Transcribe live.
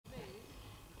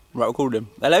Right, recording.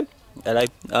 Hello? Hello.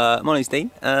 My name's Dean.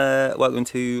 Welcome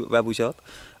to Rebel's Yard.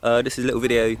 This is a little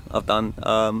video I've done.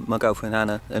 My girlfriend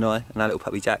Hannah and I, and our little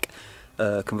puppy Jack,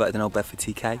 converted an old Bedford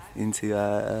TK into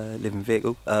a living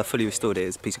vehicle. Fully restored it.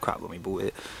 It's a piece of crap when we bought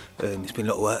it. It's been a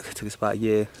lot of work. It took us about a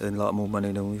year and a lot more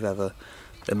money than we've ever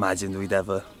imagined we'd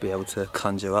ever be able to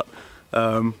conjure up.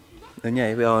 And yeah,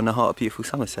 here we are in the heart of beautiful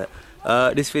Somerset.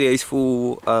 This video is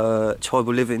for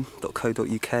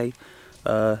triballiving.co.uk.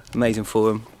 Amazing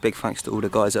forum. Big thanks to all the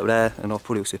guys up there, and I'll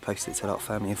probably also post it to like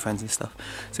family and friends and stuff,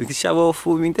 so we can show off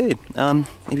what we've been doing.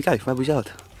 Here we go, Rebel's Yard.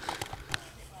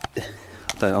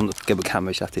 I'm not good with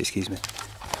cameras, you have to excuse me.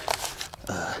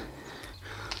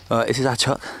 This is our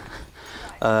truck.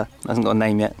 Hasn't got a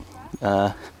name yet.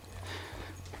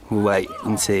 We'll wait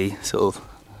and see sort of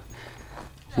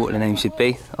what the name should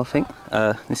be, I think.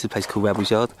 This is a place called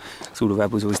Rebel's Yard. It's all the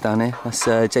rebels always down here. That's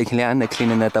Jake and Leanne, they're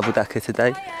cleaning their double decker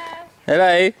today.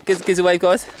 Hello, give us a wave,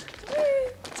 guys.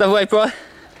 Let's have a wave, bro.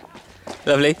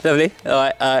 Lovely, lovely.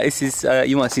 Alright, this is,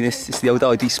 you might have seen this, it's the old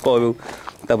ID Spiral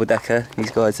double decker. These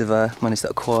guys have managed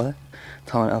to acquire,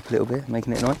 tying it up a little bit,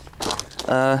 making it nice.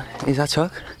 Here's our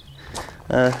truck.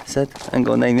 Said, ain't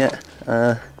got a name yet.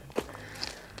 I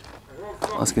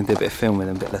was going to do a bit of filming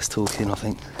and a bit less talking, I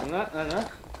think.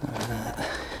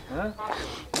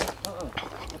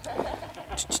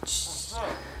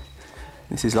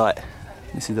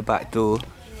 This is the back door,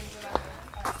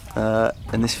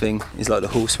 and this thing is like the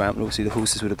horse ramp. Obviously the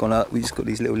horses would have gone up. We just got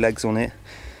these little legs on it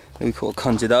that we kind of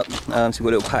conjured up. So we've got a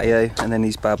little patio, and then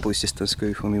these bad boys just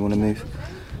unscrew when we want to move,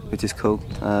 which is cool.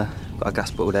 Got a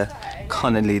gas bottle there,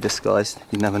 cunningly disguised.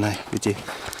 You'd never know, would you?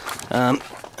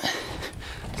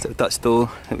 This little Dutch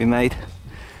door that we made.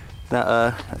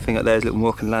 That thing up there is a little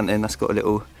Moroccan lantern. That's got a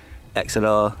little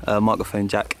XLR microphone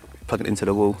jack. Plug it into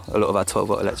the wall. A lot of our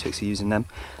 12-volt electrics are using them.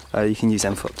 You can use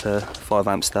them for up to 5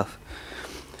 amp stuff.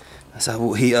 That's our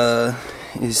water heater.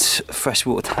 Is a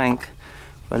freshwater tank.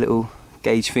 A little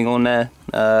gauge thing on there.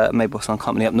 Made by some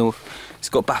company up north. It's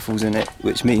got baffles in it,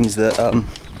 which means that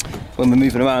when we're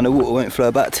moving around, the water won't flow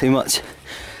back too much,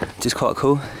 which is quite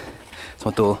cool. It's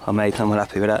my door I made. I'm well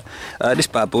happy with that. This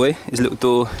bad boy is a little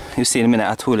door. You'll see in a minute.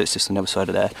 Our toilet's just on the other side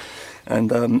of there,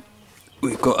 and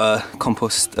we've got a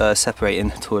compost separating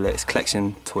toilet. It's a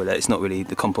collection toilet. It's not really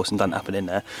the composting doesn't happen in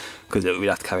there because we'd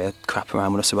have to carry a crap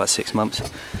around with us for about 6 months.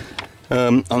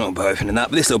 I'm not about opening that,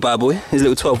 but this little bad boy is a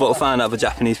little 12-volt fan out of a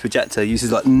Japanese projector.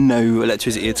 Uses like no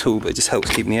electricity at all, but it just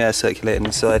helps keep the air circulating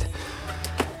inside.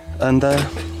 And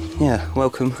yeah,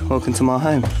 welcome to my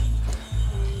home.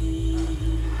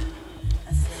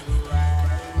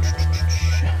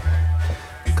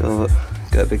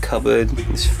 Got a big cupboard,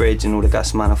 this fridge and all the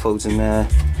gas manifolds in there.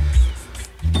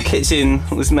 The kitchen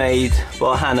was made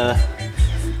by Hannah,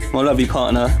 my lovely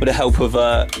partner, with the help of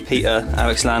Peter,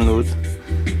 our ex-landlord.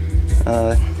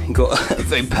 He got a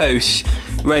very posh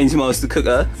Range Master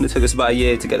cooker that took us about a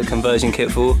year to get the conversion kit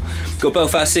for. Got a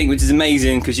Belfast sink, which is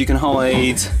amazing because you can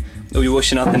hide all your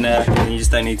washing up in there and you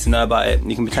just don't need to know about it.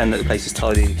 You can pretend that the place is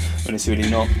tidy when it's really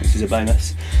not, which is a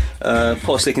bonus.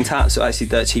 Porselean taps are actually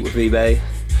dirt cheap with eBay.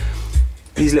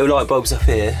 These little light bulbs up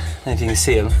here, I don't know if you can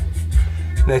see them,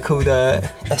 they're called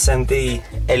SMD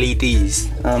LEDs.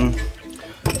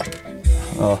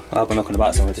 Oh, I'll be knocking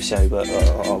about somewhere to show, but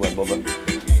I won't bother.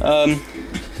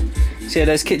 So yeah,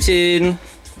 there's kitchen,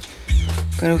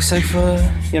 got a little sofa,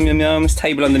 yum yum yum, there's a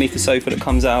table underneath the sofa that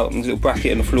comes out, and there's a little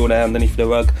bracket on the floor there underneath the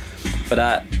rug for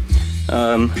that.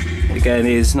 Again,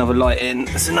 here's another lighting.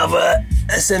 There's another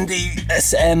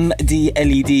SMD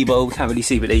LED bulb. Can't really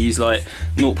see, but they use like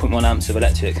 0.1 amps of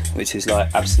electric, which is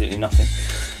like absolutely nothing.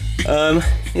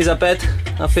 Here's our bed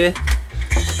up here.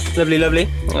 Lovely, lovely.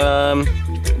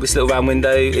 This little round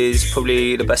window is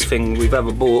probably the best thing we've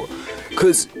ever bought,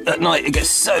 because at night it gets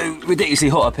so ridiculously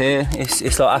hot up here. It's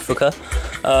like Africa.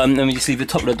 And we just leave the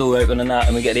top of the door open and that,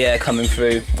 and we get the air coming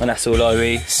through, and that's all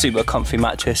I super comfy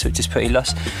mattress, which is pretty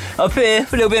lush. Up here,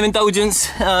 for a little bit of indulgence,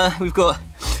 we've got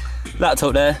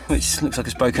laptop there, which looks like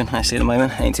it's broken actually at the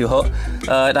moment, ain't too hot.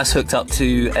 That's hooked up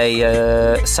to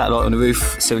a satellite on the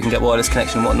roof, so we can get wireless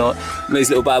connection and whatnot. And these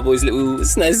little bad boys, little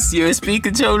SNES USB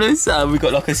controllers. We've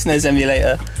got like a SNES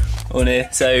emulator on here,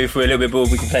 so if we're a little bit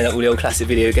bored we can play like all the old classic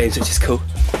video games, which is cool.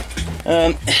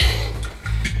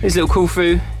 There's a little crawl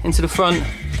through into the front.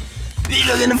 If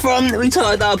you look in the front, we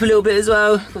tied that up a little bit as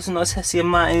well. Got some nice Hessian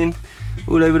matting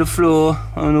all over the floor,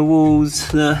 on the walls,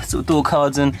 the sort of door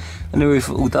cards and the roof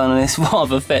are all done on this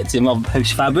rather fetching rubber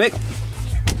post fabric.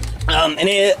 And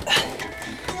here,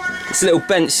 it's a little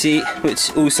bench seat which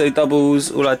also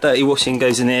doubles. All our dirty washing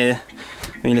goes in here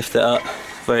when you lift it up.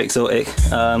 Very exotic.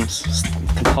 Can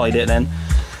hide it then.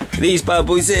 These bad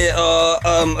boys here are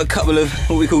a couple of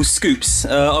what we call scoops.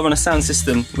 I run a sound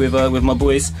system with my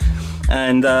boys,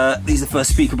 and these are the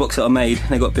first speaker box that I made.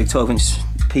 They got big 12-inch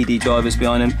PD drivers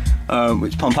behind them,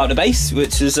 which pump out the bass,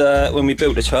 which is when we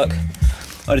built the truck.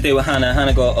 I had a deal with Hannah.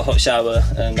 Hannah got a hot shower,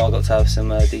 and I got to have some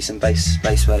decent bass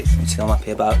weight, which I'm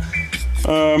happy about.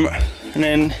 And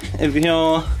then over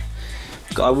here,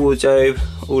 got our wardrobe,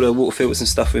 all the water filters and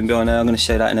stuff in behind there. I'm going to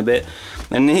show that in a bit.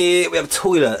 And here we have a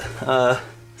toilet.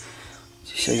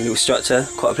 Just show you a little structure.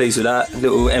 Quite pleased with that.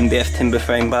 Little MDF timber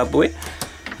frame bad boy.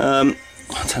 I'll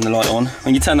turn the light on.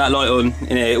 When you turn that light on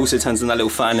in here, it also turns on that little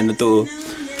fan in the door.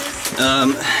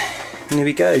 And here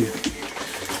we go.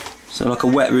 So like a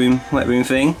wet room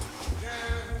thing.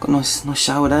 Got a nice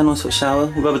shower there, nice hot shower.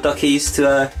 With rubber duckies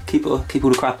to keep all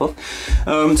the crap off.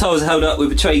 Tiles are held up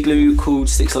with a tray glue called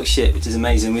Sticks Like Shit, which is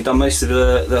amazing. We've done most of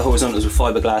the horizontals with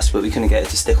fiberglass, but we couldn't get it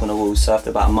to stick on the walls, so after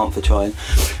about a month of trying,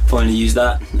 finally used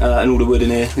that. And all the wood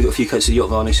in here, we've got a few coats of yacht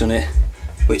varnish on it,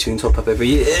 which we can top up every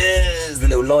year. There's the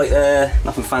little light there,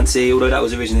 nothing fancy, although that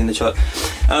was originally in the truck.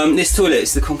 This toilet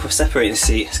is the compost separating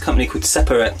seat. It's a company called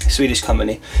Separate, a Swedish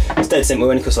company. It's dead simple,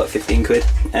 it only costs like 15 quid,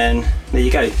 and there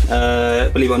you go.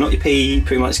 Believe it or not, your pee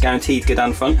pretty much guaranteed to go down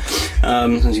the front, as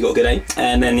long as you've got a good aim,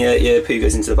 and then your poo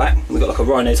goes into the back. We've got like a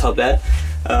rhino tub there,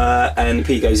 and the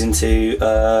pee goes into,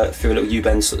 through a little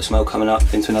U-bend sort of smell coming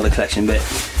up into another collection bit.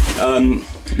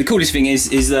 The coolest thing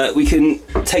is that we can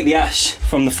take the ash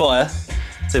from the fire.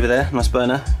 It's over there, nice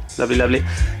burner, lovely.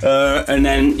 And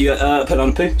then you put it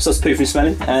on the poo, stops the poo from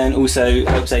smelling, and also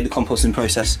helps aid the composting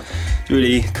process. It's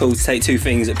really cool to take two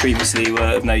things that previously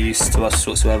were of no use to us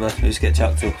whatsoever. They just get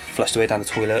chucked or flushed away down the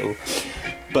toilet or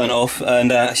burnt off,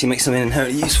 and actually make something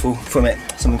inherently useful from it.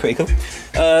 Something pretty cool.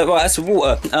 Right, as for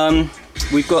water,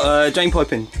 we've got a drain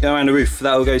piping going around the roof.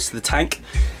 That all goes to the tank.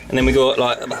 And then we got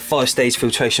like about 5-stage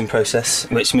filtration process,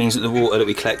 which means that the water that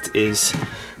we collect is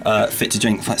fit to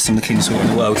drink. In fact, some of the cleanest water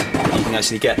in the world you can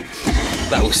actually get.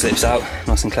 That all slips out,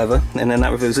 nice and clever, and then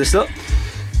that reveals this lot.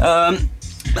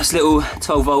 That's a little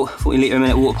 12 volt, 40 litre a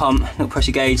minute water pump, little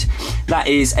pressure gauge. That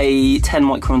is a 10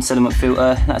 micron sediment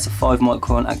filter. That's a 5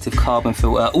 micron active carbon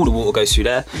filter. All the water goes through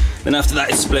there. Then after that,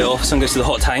 it's split off. Some goes to the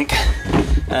hot tank,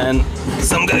 and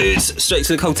some goes straight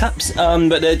to the cold taps.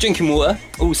 But the drinking water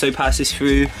also passes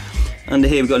through. Under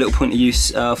here we've got a little point of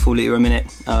use 4 litre a minute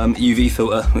UV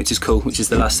filter, which is cool, which is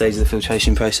the last stage of the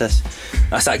filtration process.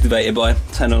 That's activated by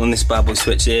turning on this bad boy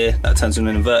switch here. That turns on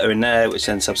an inverter in there, which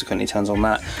then subsequently turns on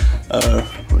that,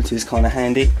 which is kind of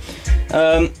handy.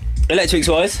 Electrics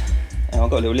wise, I've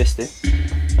got a little list here.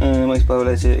 Most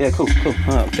yeah, cool.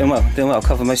 Alright, doing well. I'll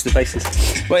cover most of the bases.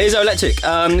 Well, here's our electric.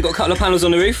 We've got a couple of panels on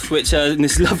the roof, which in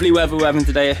this lovely weather we're having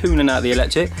today are hooning out the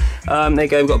electric. There you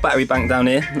go, we've got a battery bank down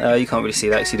here. You can't really see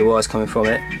that, you see the wires coming from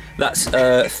it. That's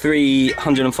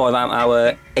 305 amp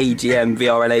hour AGM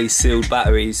VRLA sealed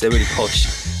batteries. They're really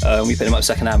posh. We picked them up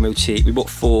second hand real cheap. We bought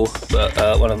 4, but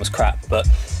one of them was crap, but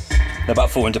they're about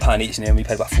 £400 each, and we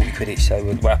paid about 40 quid each, so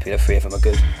we're happy that 3 of them are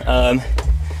good.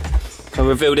 I'll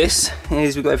reveal this.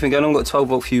 We've got everything going on. We've got a 12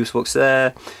 volt fuse box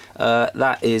there.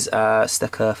 That is a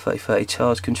Stecker 3030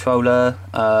 charge controller,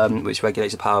 which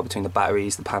regulates the power between the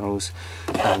batteries, the panels,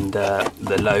 and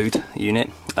the load unit.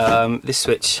 This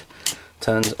switch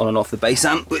turns on and off the base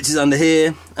amp, which is under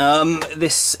here.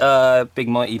 This big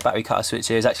mighty battery cutter switch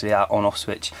here is actually our on-off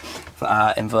switch for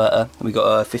our inverter. We've got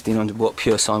a 1500 watt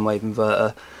pure sine wave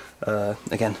inverter.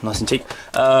 Again, nice and cheap.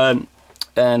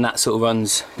 And that sort of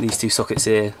runs these 2 sockets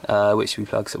here, which we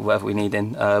plug whatever we need in.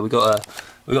 We've got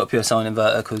a pure sine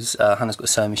inverter because Hannah's got a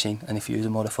sewing machine, and if you use a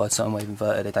modified sine wave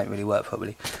inverter, they don't really work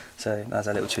properly. So that's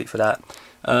a little treat for that.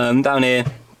 Down here,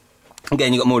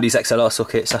 again, you've got more of these XLR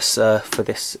sockets. That's for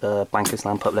this banker's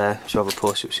lamp up there, which is rather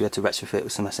posh, which we had to retrofit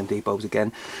with some SMD bulbs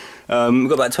again. We've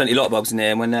got about 20 light bulbs in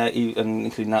here, and when they're,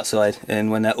 including outside,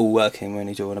 and when they're all working, we're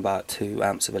only drawing about 2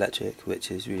 amps of electric,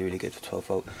 which is really good for 12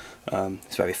 volt.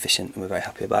 It's very efficient, and we're very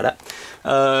happy about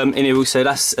that. In here also,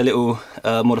 that's a little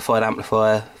modified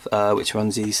amplifier, which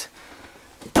runs these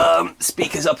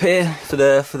speakers up here for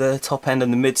the top end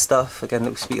and the mid stuff. Again,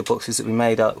 little speaker boxes that we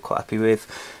made up, quite happy with.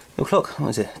 2 o'clock, what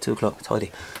is it? 2 o'clock, tidy.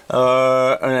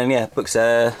 And then yeah, books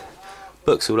there.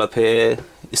 Books all up here.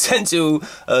 Essential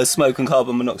smoke and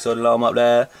carbon monoxide alarm up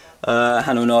there.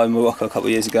 Hannah and I in Morocco a couple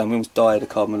of years ago, and we almost died of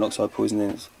carbon monoxide poisoning.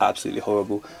 It's absolutely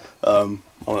horrible. I'm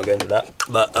not going into that.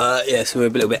 But yeah, so we're a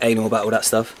little bit anal about all that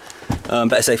stuff.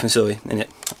 Better safe than sorry, innit?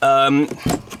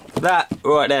 That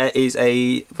right there is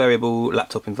a variable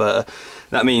laptop inverter.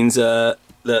 That means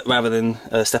that rather than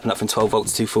stepping up from 12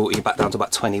 volts to 240, you're back down to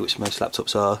about 20, which most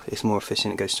laptops are. It's more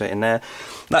efficient, it goes straight in there.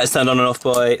 That is turned on and off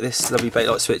by this lovely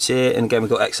bakelite switch here, and again we've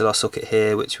got XLR socket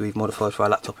here, which we've modified for our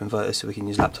laptop inverter, so we can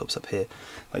use laptops up here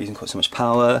without using quite so much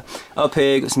power. Up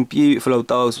here, got some beautiful old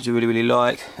dials, which I really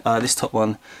like. This top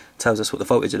one tells us what the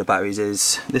voltage of the batteries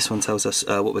is. This one tells us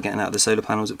what we're getting out of the solar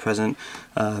panels at present.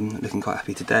 Looking quite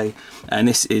happy today. And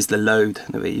this is the load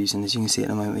that we're using. As you can see at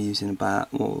the moment, we're using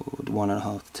about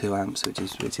 1.5 to 2 amps, which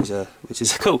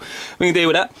is cool. We can deal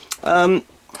with that. So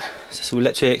it's all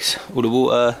electrics, all the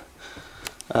water.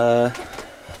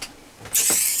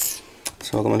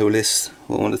 So I've got my little list.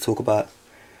 What I want to talk about.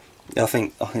 I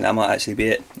think that might actually be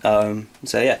it.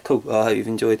 So yeah, cool. I hope you've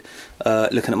enjoyed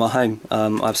looking at my home. I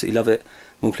absolutely love it.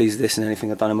 More pleased with this than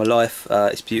anything I've done in my life.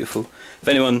 It's beautiful. If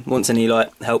anyone wants any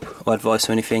help or advice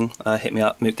or anything, hit me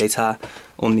up, Mook Data,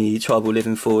 on the Tribal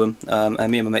Living Forum.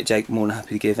 And me and my mate Jake, more than happy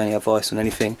to give any advice on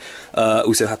anything.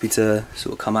 Also happy to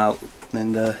sort of come out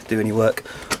and do any work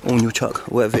on your truck,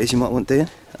 or whatever it is you might want doing.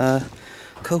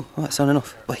 Cool. Alright, signing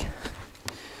off. Bye.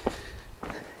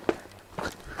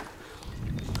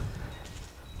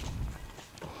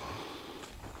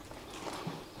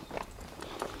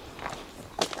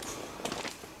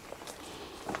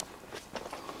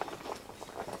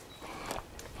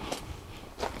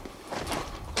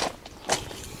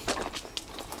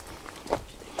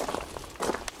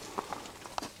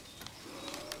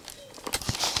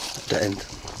 The end.